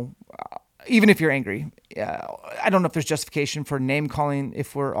 even if you're angry, I don't know if there's justification for name calling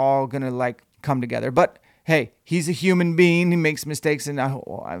if we're all going to like come together. But hey, he's a human being. He makes mistakes, and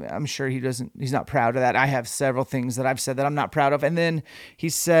I'm sure he's not proud of that. I have several things that I've said that I'm not proud of. And then he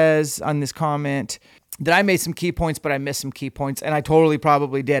says on this comment that I made some key points, but I missed some key points, and I totally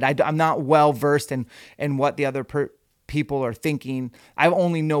probably did. I'm not well versed in what the other people are thinking. I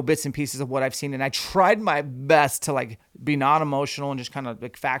only know bits and pieces of what I've seen, and I tried my best to like be not emotional and just kind of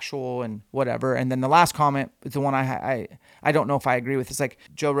like factual and whatever. And then the last comment is the one I don't know if I agree with. It's like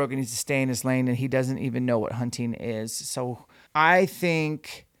Joe Rogan needs to stay in his lane, and he doesn't even know what hunting is. So I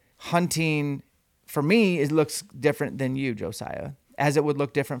think hunting for me, it looks different than you, Josiah, as it would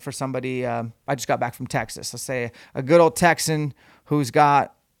look different for somebody. I just got back from Texas. Let's say a good old Texan who's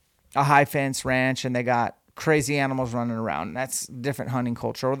got a high fence ranch and they got crazy animals running around. That's different hunting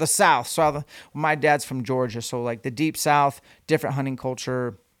culture. Or the South. So my dad's from Georgia. So like the deep South, different hunting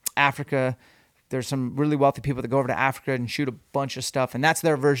culture. Africa, there's some really wealthy people that go over to Africa and shoot a bunch of stuff. And that's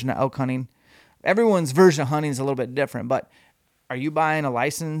their version of elk hunting. Everyone's version of hunting is a little bit different, but are you buying a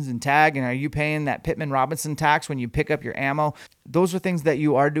license and tag, and are you paying that Pittman Robinson tax when you pick up your ammo? Those are things that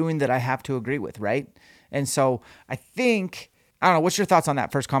you are doing that I have to agree with, right? And so I think, I don't know, what's your thoughts on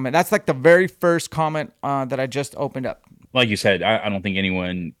that first comment? That's like the very first comment that I just opened up. Like you said, I don't think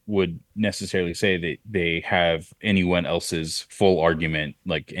anyone would necessarily say that they have anyone else's full argument,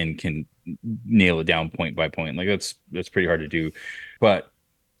 like, and can nail it down point by point. Like that's pretty hard to do. But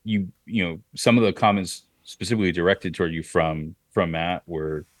you know, some of the comments specifically directed toward you from Matt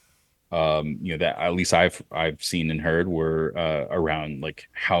were, you know, that at least I've seen and heard were around like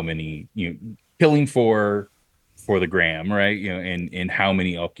how many, you know, killing for the gram, right? You know, and how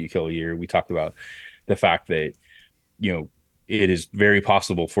many elk you kill a year. We talked about the fact that, you know, it is very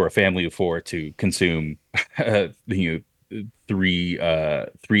possible for a family of 4 to consume, you know, three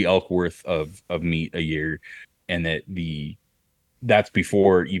elk worth of meat a year, and that's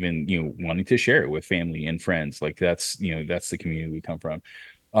before even, you know, wanting to share it with family and friends. Like that's, you know, that's the community we come from.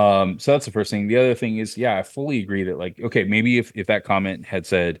 So that's the first thing. The other thing is, yeah, I fully agree that, like, okay, maybe if that comment had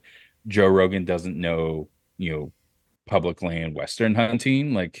said Joe Rogan doesn't know, you know, public land Western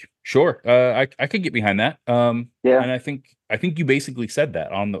hunting, like, sure, I could get behind that. Yeah. And I think you basically said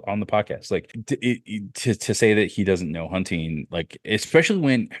that on the podcast, like to say that he doesn't know hunting, like, especially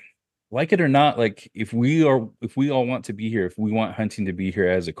when, like it or not, like if we all want to be here, if we want hunting to be here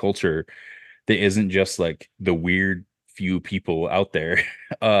as a culture that isn't just like the weird few people out there,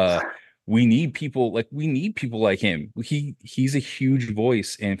 we need people like him. He's a huge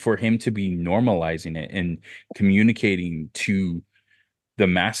voice, and for him to be normalizing it and communicating to the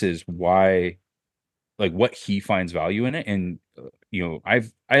masses why, like, what he finds value in it. And you know, I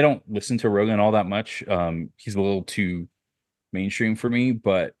don't listen to Rogan all that much. He's a little too mainstream for me,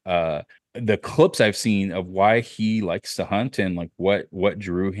 but the clips I've seen of why he likes to hunt and like what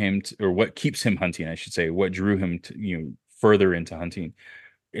drew him to, or what keeps him hunting, I should say, what drew him to, you know, further into hunting,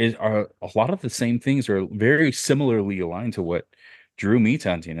 are a lot of the same things, are very similarly aligned to what drew me to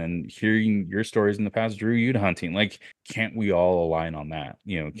hunting, and hearing your stories in the past drew you to hunting. Like, can't we all align on that?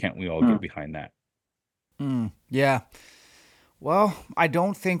 You know, can't we all get behind that? Yeah. Well, I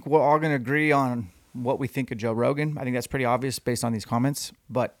don't think we're all going to agree on what we think of Joe Rogan. I think that's pretty obvious based on these comments,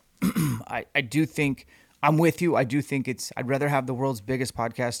 but I do think I'm with you. I do think I'd rather have the world's biggest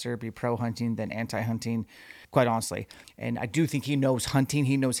podcaster be pro hunting than anti hunting, quite honestly. And I do think he knows hunting.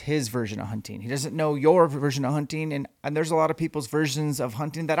 He knows his version of hunting. He doesn't know your version of hunting. And there's a lot of people's versions of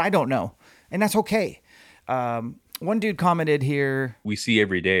hunting that I don't know. And that's okay. One dude commented here. We see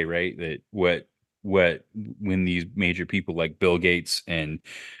every day, right, that what when these major people like Bill Gates and,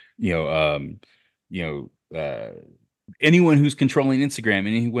 you know, anyone who's controlling Instagram,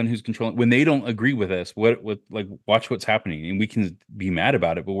 anyone who's controlling, when they don't agree with us, what like, watch what's happening. And we can be mad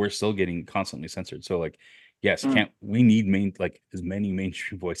about it, but we're still getting constantly censored. So like, yes, we need as many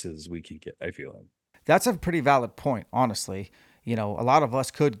mainstream voices as we can get, I feel like. That's a pretty valid point, honestly. You know, a lot of us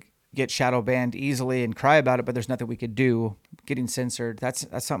could get shadow banned easily and cry about it, but there's nothing we could do. Getting censored, that's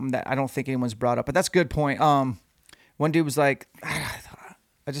something that I don't think anyone's brought up, but that's a good point. One dude was like,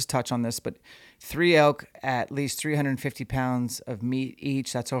 I just touch on this, but 3 elk at least 350 pounds of meat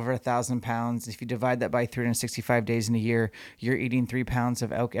each. That's over 1,000 pounds. If you divide that by 365 days in a year, you're eating 3 pounds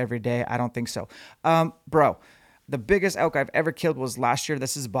of elk every day. I don't think so. Bro, the biggest elk I've ever killed was last year.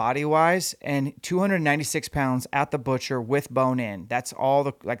 This is body wise, and 296 pounds at the butcher with bone in. That's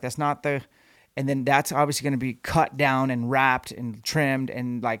all that's not the, and then that's obviously going to be cut down and wrapped and trimmed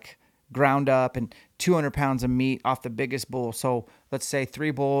and like ground up, and 200 pounds of meat off the biggest bull. So let's say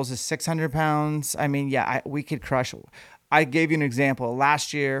 3 bulls is 600 pounds. I mean, yeah, we could crush. I gave you an example.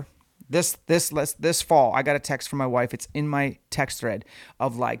 Last year, This fall, I got a text from my wife. It's in my text thread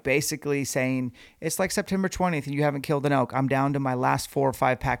of like basically saying it's like September 20th and you haven't killed an elk. I'm down to my last 4 or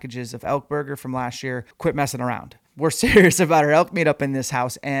 5 packages of elk burger from last year. Quit messing around. We're serious about our elk meetup in this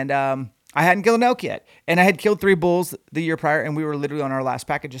house, and I hadn't killed an elk yet, and I had killed 3 bulls the year prior, and we were literally on our last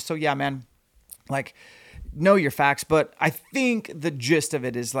packages. So yeah, man, like know your facts. But I think the gist of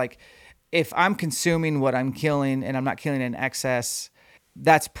it is like, if I'm consuming what I'm killing and I'm not killing in excess,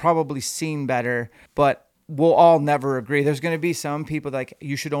 that's probably seen better, but we'll all never agree. There's going to be some people like,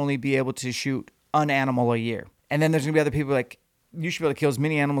 you should only be able to shoot an animal a year. And then there's going to be other people like, you should be able to kill as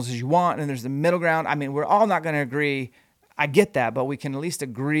many animals as you want. And there's the middle ground. I mean, we're all not going to agree. I get that, but we can at least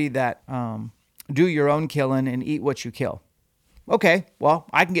agree that do your own killing and eat what you kill. Okay, well,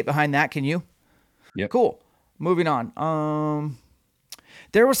 I can get behind that. Can you? Yeah. Cool. Moving on.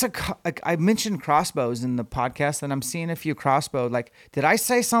 There was I mentioned crossbows in the podcast, and I'm seeing a few crossbow. Like, did I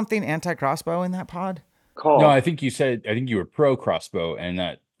say something anti-crossbow in that pod? No, I think you were pro crossbow, and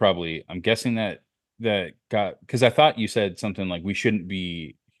that probably, I'm guessing that got, because I thought you said something like we shouldn't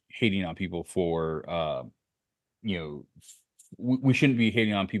be hating on people for, we shouldn't be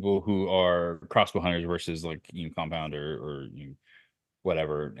hating on people who are crossbow hunters versus like, compound or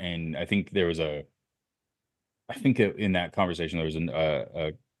whatever. And I think in that conversation, there was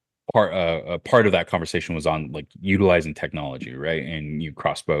a part of that conversation was on like utilizing technology, right? And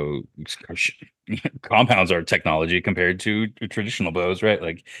crossbow compounds are technology compared to traditional bows, right?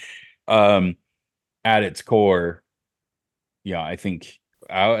 Like, at its core, yeah, I think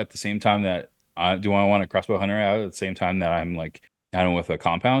out at the same time that I want a crossbow hunter out at the same time that I'm like, I don't know, with a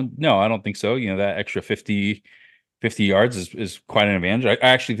compound. No, I don't think so. That extra 50 yards is quite an advantage. I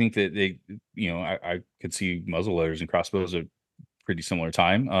actually think that they, I could see muzzle loaders and crossbows are pretty similar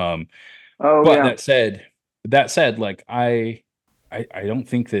time. That said, like I don't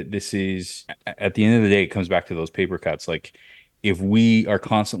think that this is, at the end of the day, it comes back to those paper cuts. Like, if we are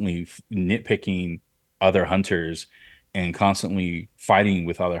constantly nitpicking other hunters and constantly fighting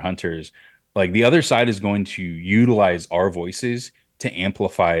with other hunters, like the other side is going to utilize our voices to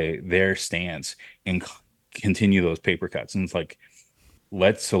amplify their stance and continue those paper cuts. And it's like,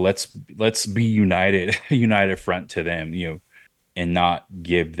 let's be united front to them, and not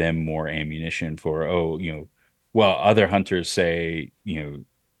give them more ammunition for, other hunters say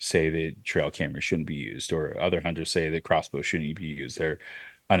that trail cameras shouldn't be used, or other hunters say that crossbows shouldn't be used, they're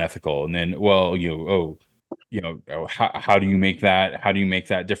unethical. And then, how do you make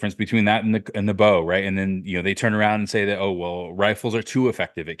that difference between that and the bow, right? And then they turn around and say that, oh well, rifles are too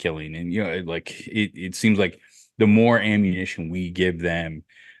effective at killing. And it seems like the more ammunition we give them,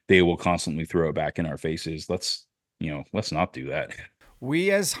 they will constantly throw it back in our faces. Let's not do that.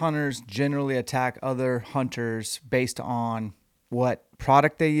 We as hunters generally attack other hunters based on what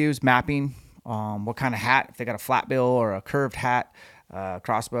product they use, mapping, what kind of hat, if they got a flat bill or a curved hat,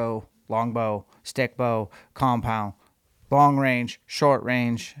 crossbow, longbow, stick bow, compound, long range, short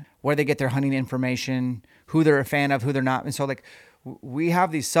range, where they get their hunting information, who they're a fan of, who they're not. And so like we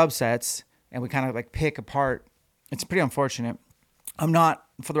have these subsets and we kind of like pick apart. It's pretty unfortunate. For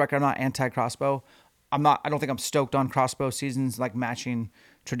the record, I'm not anti-crossbow. I don't think I'm stoked on crossbow seasons like matching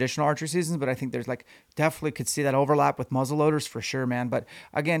traditional archery seasons, but I think there's like definitely could see that overlap with muzzle loaders for sure, man. But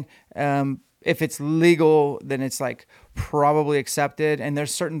again, if it's legal, then it's like probably accepted. And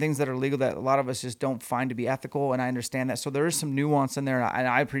there's certain things that are legal that a lot of us just don't find to be ethical. And I understand that. So there is some nuance in there, and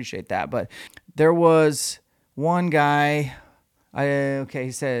I appreciate that. But there was one guy,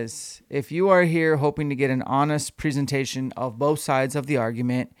 he says, if you are here hoping to get an honest presentation of both sides of the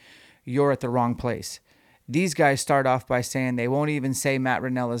argument, you're at the wrong place. These guys start off by saying they won't even say Matt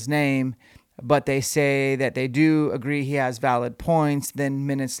Ranella's name, but they say that they do agree he has valid points. Then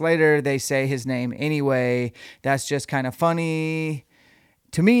minutes later, they say his name anyway. That's just kind of funny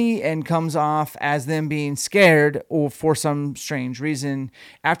to me and comes off as them being scared or for some strange reason.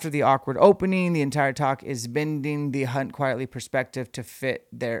 After the awkward opening, the entire talk is bending the hunt quietly perspective to fit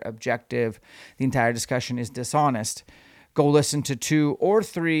their objective. The entire discussion is dishonest. Go listen to 2 or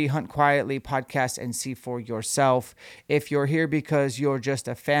 3 Hunt Quietly podcasts and see for yourself. If you're here because you're just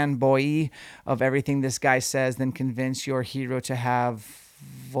a fanboy of everything this guy says, then convince your hero to have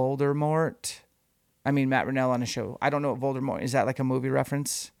Matt Ranella on a show. I don't know what Voldemort is. That like a movie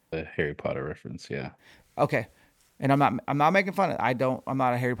reference? A Harry Potter reference, yeah. Okay. And I'm not making fun of it. I'm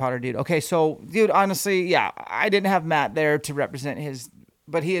not a Harry Potter dude. Okay, so dude, honestly, yeah, I didn't have Matt there to represent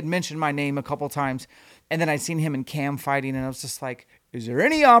but he had mentioned my name a couple times. And then I'd seen him and Cam fighting, and I was just like, is there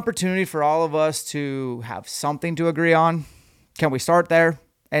any opportunity for all of us to have something to agree on? Can we start there?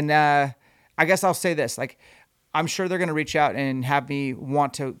 And I guess I'll say this. Like, I'm sure they're going to reach out and have me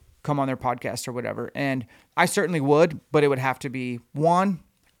want to come on their podcast or whatever. And I certainly would, but it would have to be one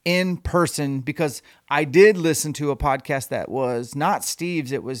in person, because I did listen to a podcast that was not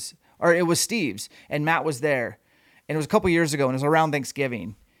Steve's. It was Steve's, and Matt was there, and it was a couple years ago, and it was around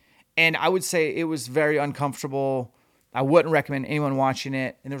Thanksgiving. And I would say it was very uncomfortable. I wouldn't recommend anyone watching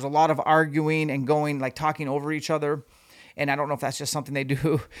it. And there was a lot of arguing and talking over each other. And I don't know if that's just something they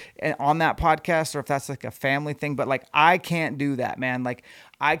do on that podcast or if that's like a family thing, but like, I can't do that, man. Like,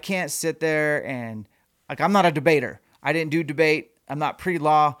 I can't sit there and like, I'm not a debater. I didn't do debate. I'm not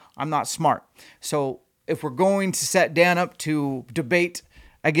pre-law. I'm not smart. So if we're going to set Dan up to debate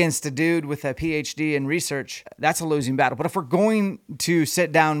against a dude with a PhD in research, that's a losing battle. But if we're going to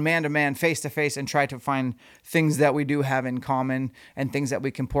sit down man to man, face to face, and try to find things that we do have in common and things that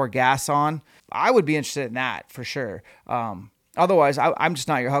we can pour gas on, I would be interested in that for sure. Otherwise, I'm just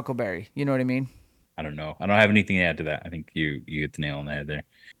not your Huckleberry. You know what I mean? I don't know. I don't have anything to add to that. I think you hit the nail on the head there.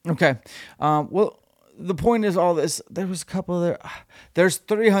 Okay. Well, the point is all this. There was a couple there. There's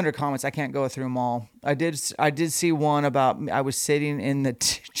 300 comments. I can't go through them all. I did see one about I was sitting in the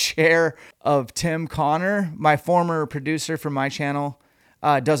chair of Tim Connor, my former producer for my channel,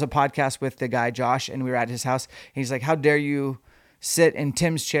 does a podcast with the guy Josh, and we were at his house. And he's like, "How dare you sit in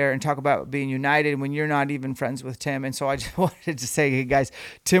Tim's chair and talk about being united when you're not even friends with Tim?" And so I just wanted to say, hey guys,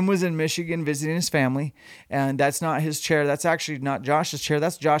 Tim was in Michigan visiting his family, and that's not his chair. That's actually not Josh's chair.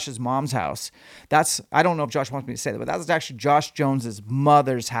 That's Josh's mom's house. I don't know if Josh wants me to say that, but that was actually Josh Jones's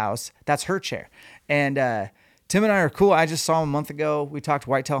mother's house. That's her chair. And Tim and I are cool. I just saw him a month ago. We talked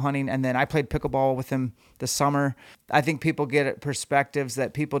whitetail hunting, and then I played pickleball with him this summer. I think people get perspectives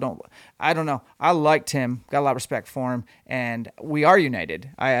that people don't. I don't know. I liked him. Got a lot of respect for him, and we are united.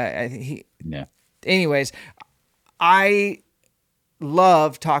 Yeah. Anyways, I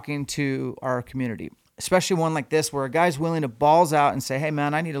love talking to our community, especially one like this where a guy's willing to balls out and say, "Hey,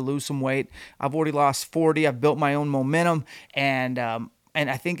 man, I need to lose some weight. I've already lost 40. I've built my own momentum, and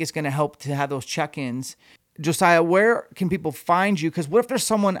I think it's going to help to have those check-ins." Josiah, where can people find you? Because what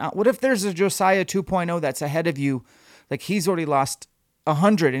if there's a Josiah 2.0 that's ahead of you? Like, he's already lost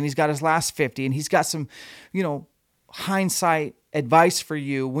 100 and he's got his last 50 and he's got some, hindsight advice for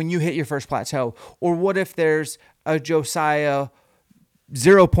you when you hit your first plateau. Or what if there's a Josiah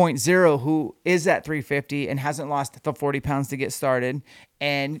 0.0 who is at 350 and hasn't lost the 40 pounds to get started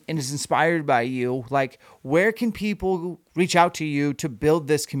and is inspired by you? Like, where can people reach out to you to build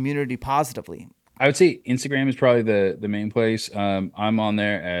this community positively? I would say Instagram is probably the main place. I'm on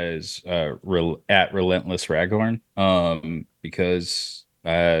there as at Relentless Raghorn, because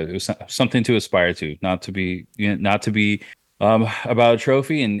it was something to aspire to, not to be about a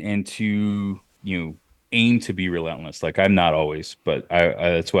trophy, and to aim to be relentless. Like, I'm not always, but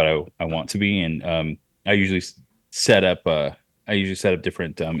that's what I want to be. And I usually set up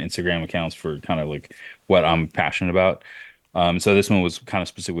different Instagram accounts for kind of like what I'm passionate about. So this one was kind of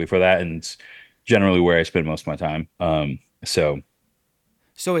specifically for that, and it's generally where I spend most of my time. So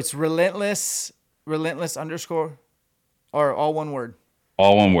it's relentless underscore, or all one word?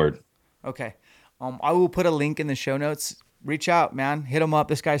 All one word. Okay. I will put a link in the show notes. Reach out, man. Hit him up.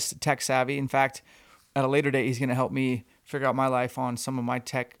 This guy's tech savvy. In fact, at a later date, he's going to help me figure out my life on some of my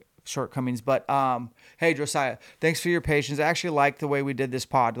tech shortcomings. But hey, Josiah, thanks for your patience. I actually like the way we did this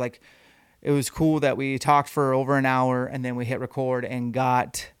pod. Like, it was cool that we talked for over an hour and then we hit record and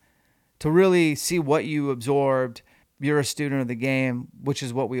got to really see what you absorbed. You're a student of the game, which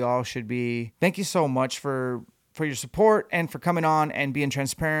is what we all should be. Thank you so much for your support and for coming on and being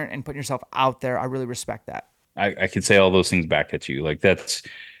transparent and putting yourself out there. I really respect that. I can say all those things back at you. Like, that's,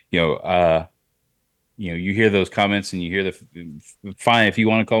 you hear those comments and you hear fine. If you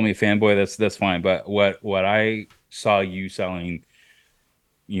want to call me a fanboy, that's fine. But what I saw you selling,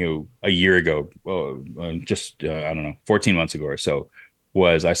 a year ago, I don't know, 14 months ago or so,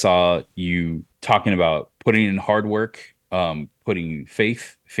 was I saw you talking about putting in hard work, putting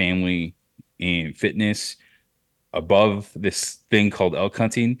faith, family, and fitness above this thing called elk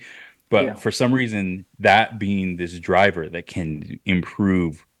hunting. But for some reason, that being this driver that can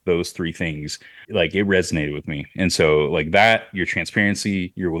improve those three things, like, it resonated with me. And so, like, that, your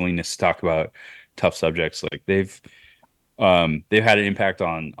transparency, your willingness to talk about tough subjects, like, they've had an impact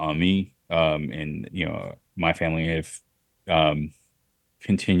on me, and my family have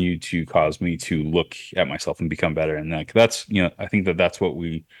continued to cause me to look at myself and become better. And like, that's, I think that's what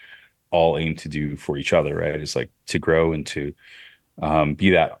we all aim to do for each other, right? It's like to grow and to be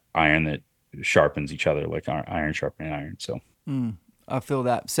that iron that sharpens each other, like iron sharpening iron. So I feel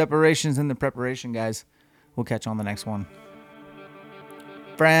that. Separation's in the preparation, guys. We'll catch you on the next one.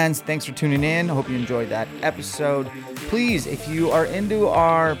 Friends, thanks for tuning in. I hope you enjoyed that episode. Please, if you are into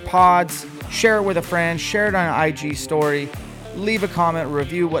our pods, share it with a friend, share it on an IG story, leave a comment,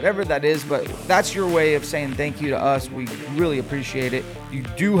 review, whatever that is, but that's your way of saying thank you to us. We really appreciate it. You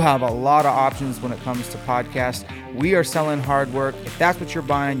do have a lot of options when it comes to podcasts. We are selling hard work. If that's what you're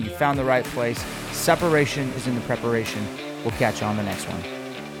buying, you found the right place. Separation is in the preparation. We'll catch you on the next one.